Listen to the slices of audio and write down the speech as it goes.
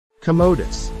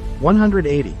Commodus,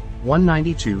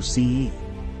 180–192 CE.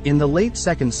 In the late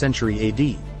 2nd century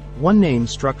AD, one name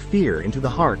struck fear into the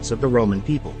hearts of the Roman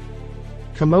people.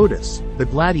 Commodus, the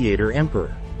Gladiator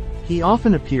Emperor. He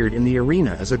often appeared in the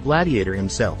arena as a gladiator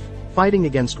himself, fighting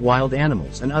against wild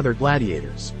animals and other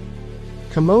gladiators.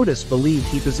 Commodus believed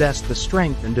he possessed the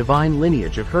strength and divine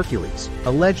lineage of Hercules,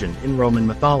 a legend in Roman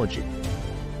mythology.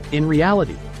 In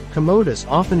reality, Commodus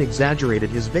often exaggerated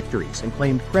his victories and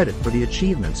claimed credit for the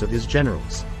achievements of his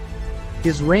generals.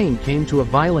 His reign came to a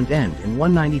violent end in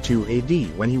 192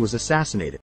 AD when he was assassinated.